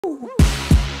Hey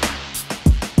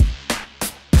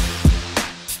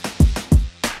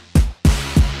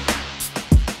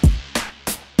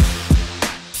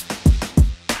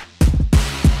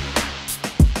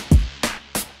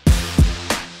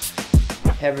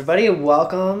everybody,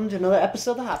 welcome to another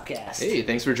episode of the HopCast. Hey,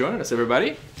 thanks for joining us,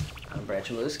 everybody. I'm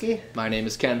Chmielewski. My name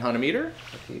is Hunnemeder.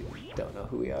 If you don't know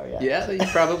who we are yet. Yeah, you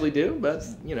probably do, but,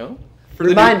 you know. For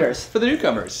Reminders. For the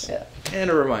newcomers. Yeah. And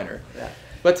a reminder. Yeah.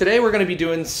 But today we're going to be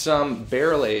doing some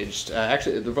barrel-aged,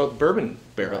 actually, they're both bourbon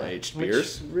barrel-aged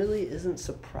beers. Which really isn't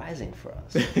surprising for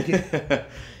us.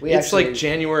 It's like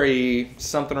January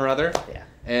something or other. Yeah.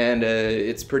 And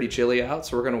it's pretty chilly out,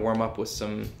 so we're going to warm up with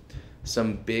some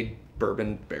big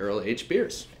bourbon barrel-aged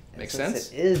beers. Makes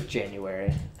sense? It is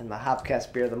January, and the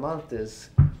HopCast beer of the month is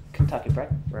Kentucky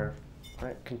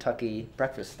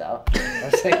Breakfast Stout. I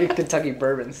was saying Kentucky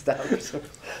Bourbon Stout. So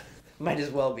might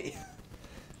as well be.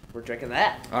 We're drinking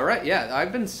that. All right, yeah.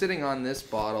 I've been sitting on this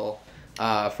bottle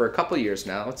for a couple years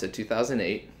now. It's a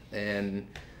 2008, and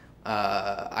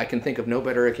I can think of no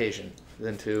better occasion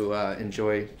than to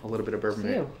enjoy a little bit of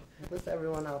bourbon. With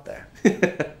everyone out there.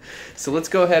 So let's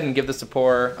go ahead and give this a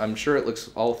pour. I'm sure it looks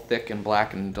all thick and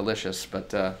black and delicious,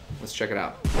 but let's check it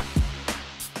out.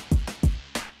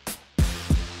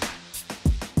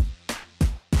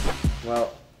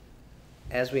 Well,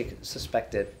 as we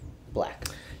suspected, black.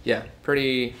 Yeah,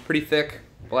 pretty thick,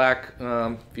 black.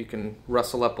 If you can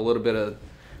rustle up a little bit of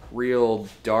real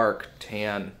dark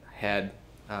tan head.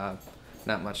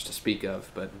 Not much to speak of,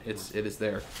 but it is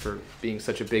there for being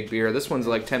such a big beer. This one's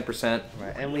like 10%.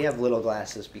 Right, and we have little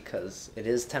glasses because it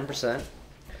is 10%.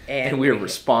 And we are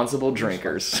responsible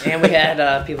drinkers. And we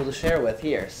had people to share with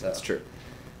here, so that's true.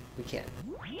 We can't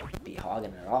be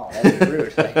hogging at all. That'd be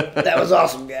rude. That was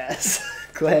awesome, guys.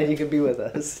 Glad you could be with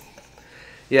us.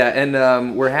 Yeah,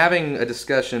 and we're having a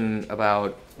discussion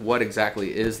about what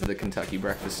exactly is the Kentucky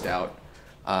Breakfast Stout.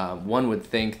 One would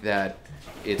think that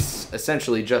it's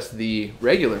essentially just the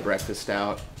regular breakfast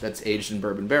stout that's aged in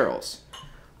bourbon barrels.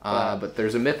 But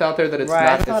there's a myth out there that it's not.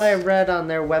 I thought I read on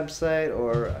their website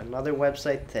or another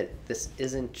website that this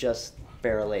isn't just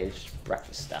barrel-aged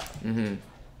breakfast stout. Mm-hmm.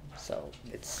 So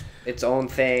it's its own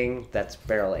thing that's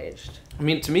barrel-aged. I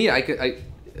mean, to me,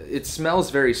 it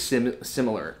smells very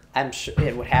similar. I'm sure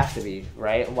it would have to be,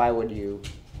 right? Why would you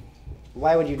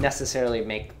necessarily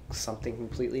make something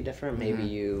completely different? Mm-hmm. Maybe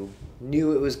you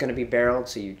knew it was going to be barreled,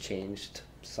 so you changed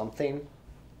something.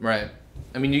 Right.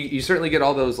 I mean, you certainly get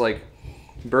all those like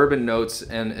bourbon notes,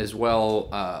 and as well,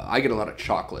 I get a lot of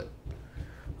chocolate.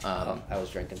 I was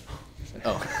drinking.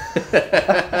 Oh.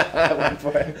 I went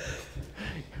for it.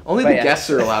 Only the guests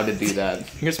are allowed to do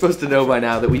that. You're supposed to know by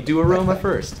now that we do aroma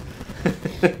first.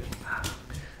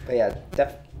 But yeah,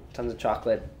 tons of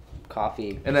chocolate,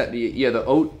 coffee, and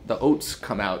the oats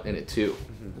come out in it too,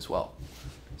 as well.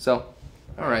 So,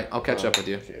 all right, I'll catch up with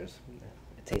you. Cheers.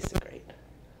 It tasted great.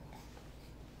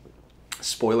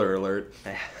 Spoiler alert.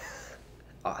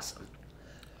 Awesome.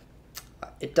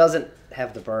 It doesn't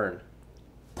have the burn.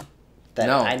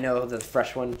 No. I know the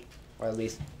fresh one, or at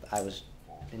least I was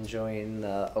enjoying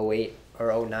the 08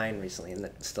 or 09 recently, and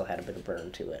it still had a bit of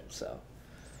burn to it. So.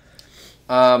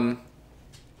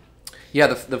 Yeah,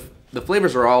 the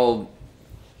flavors are all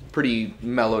pretty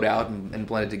mellowed out and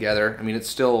blended together. I mean, it's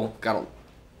still got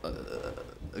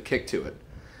a kick to it.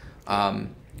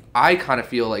 I kind of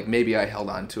feel like maybe I held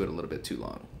on to it a little bit too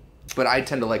long, but I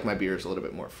tend to like my beers a little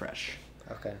bit more fresh.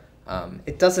 Okay.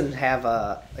 It doesn't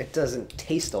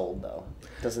taste old though.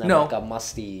 It doesn't have like a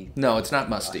musty. No, it's not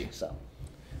musty. So.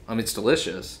 It's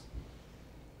delicious.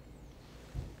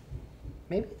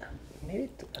 Maybe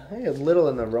a little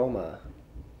in the aroma,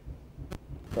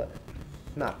 but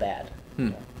not bad.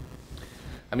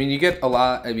 I mean, you get a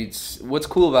lot. I mean, what's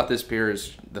cool about this beer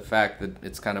is the fact that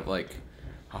it's kind of like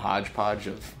a hodgepodge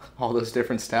of all those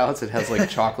different stouts. It has like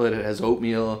chocolate, it has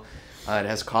oatmeal, it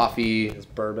has coffee, it's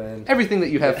bourbon, everything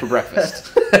that you have for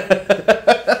breakfast.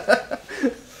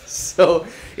 So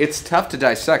it's tough to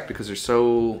dissect because there's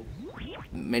so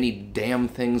many damn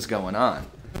things going on.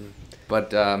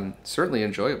 But certainly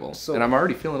enjoyable. And I'm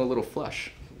already feeling a little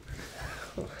flush.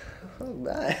 Oh,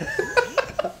 nice.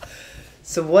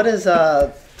 So what is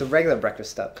the regular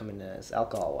breakfast stout coming in as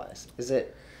alcohol-wise? Is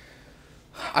it?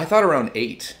 I thought around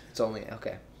 8. It's only,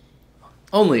 okay.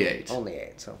 Only 8. Only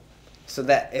 8, so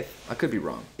that if... I could be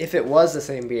wrong. If it was the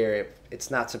same beer, it's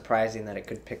not surprising that it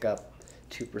could pick up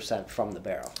 2% from the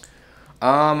barrel.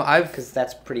 Because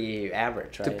that's pretty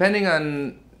average, right? Depending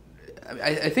on...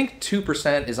 I think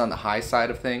 2% is on the high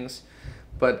side of things,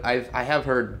 but I have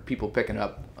heard people picking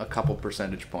up a couple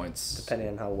percentage points. Depending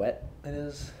on how wet it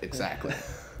is. Exactly.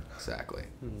 Exactly.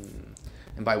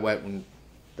 And by wet,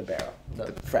 the barrel,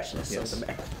 the freshness yes. of the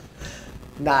barrel,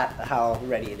 not how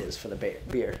ready it is for the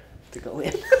beer to go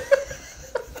in.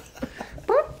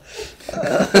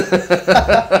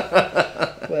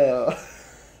 Well,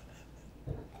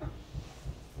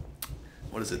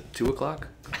 what is it? 2 o'clock?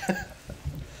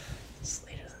 It's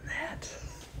later than that.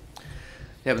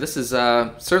 Yeah, but this is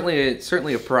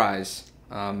certainly a prize.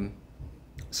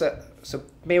 So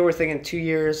maybe we're thinking 2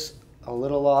 years, a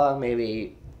little long.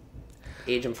 Maybe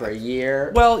age them for a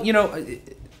year. Well,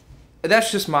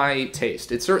 that's just my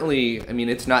taste. It's certainly, I mean,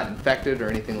 it's not infected or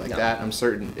anything like that. I'm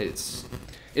certain it's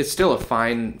still a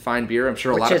fine beer. I'm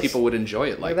sure a lot of people would enjoy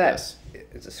it like this.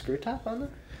 It's a screw top on there?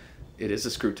 It is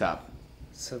a screw top.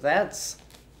 So that's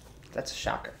a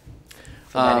shocker.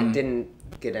 That it didn't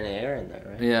get any air in there,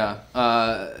 right? Yeah.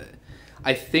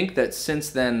 I think that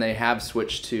since then they have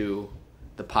switched to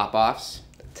the pop-offs.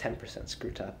 10%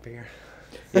 screw top beer.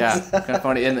 Yeah, kind of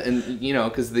funny. And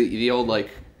because the old,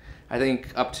 like, I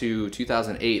think up to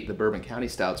 2008, the Bourbon County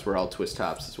Stouts were all twist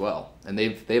tops as well. And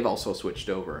they've also switched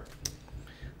over.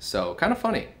 So, kind of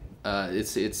funny.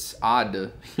 It's odd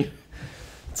to...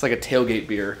 It's like a tailgate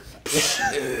beer.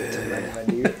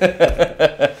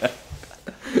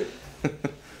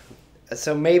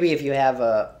 So maybe if you have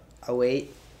a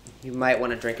 08, you might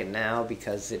want to drink it now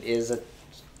because it is a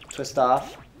twist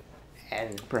off,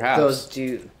 and perhaps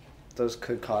those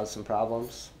could cause some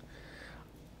problems.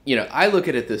 I look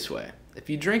at it this way: if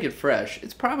you drink it fresh,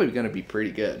 it's probably going to be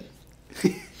pretty good.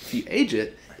 If you age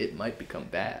it, it might become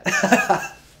bad.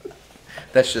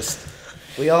 That's just...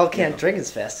 We all can't drink as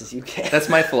fast as you can. That's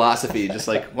my philosophy. Just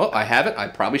like, well, I have it. I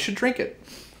probably should drink it.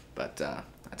 But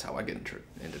that's how I get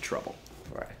into trouble.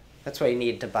 Right. That's why you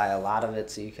need to buy a lot of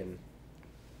it so you can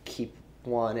keep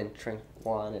one and drink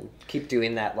one and keep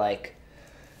doing that. Like,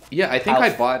 yeah, I think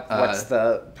I bought. What's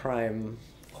the prime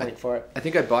point for it? I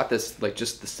think I bought this like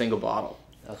just the single bottle.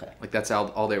 Okay. Like that's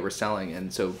all they were selling,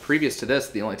 and so previous to this,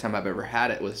 the only time I've ever had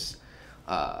it was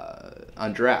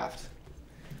on draft.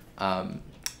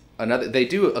 They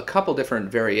do a couple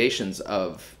different variations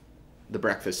of the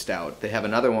breakfast stout. They have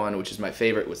another one, which is my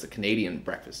favorite, was the Canadian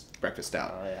breakfast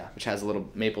stout, which has a little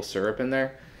maple syrup in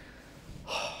there.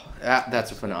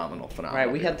 That's a phenomenal.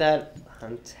 Right, we had that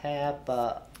on tap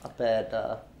up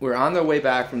at... We're on the way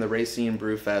back from the Racine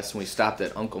Brew Fest, and we stopped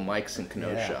at Uncle Mike's in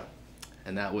Kenosha,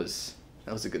 and that was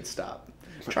a good stop.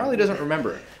 Charlie doesn't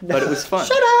remember it, but it was fun.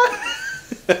 Shut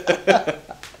up!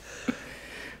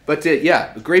 But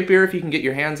yeah, great beer if you can get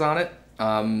your hands on it.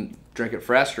 Drink it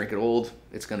fresh, drink it old.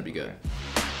 It's going to be good.